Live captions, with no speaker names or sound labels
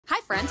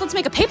friends, let's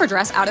make a paper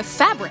dress out of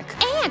fabric.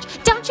 Ange,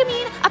 don't you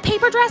mean a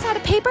paper dress out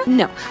of paper?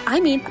 No, I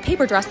mean a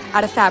paper dress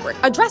out of fabric.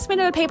 A dress made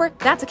out of paper,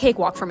 that's a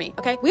cakewalk for me,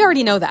 okay? We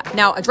already know that.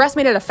 Now, a dress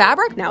made out of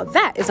fabric, now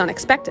that is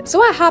unexpected.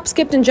 So I hop,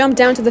 skipped, and jumped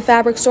down to the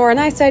fabric store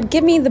and I said,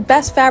 give me the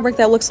best fabric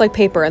that looks like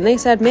paper. And they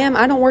said, ma'am,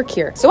 I don't work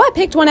here. So I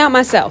picked one out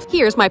myself.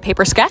 Here's my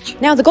paper sketch.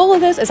 Now, the goal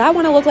of this is I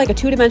want to look like a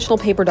two-dimensional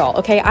paper doll,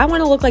 okay? I want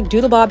to look like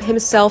Doodlebob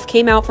himself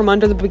came out from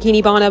under the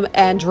bikini bottom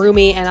and drew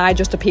me and I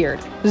just appeared.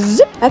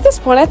 Zip! At this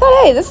point, I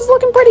thought, hey, this is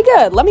looking pretty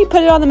good. Let me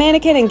put it on the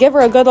mannequin and give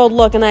her a good old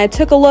look. And I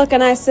took a look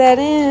and I said,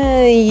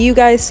 you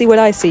guys see what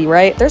I see,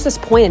 right? There's this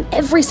point in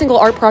every single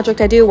art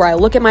project I do where I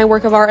look at my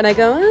work of art and I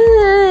go,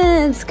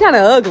 it's kind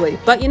of ugly.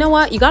 But you know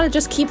what? You gotta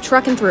just keep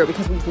trucking through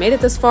because we've made it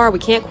this far. We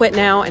can't quit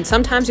now. And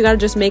sometimes you gotta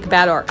just make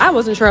bad art. I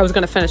wasn't sure I was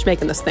gonna finish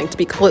making this thing, to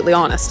be completely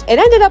honest. It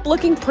ended up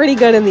looking pretty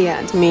good in the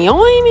end.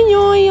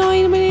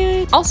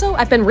 Also,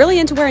 I've been really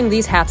into wearing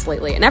these hats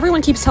lately, and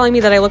everyone keeps telling me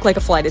that I look like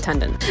a flight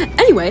attendant.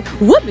 Anyway,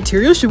 what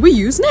material should we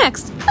use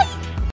next?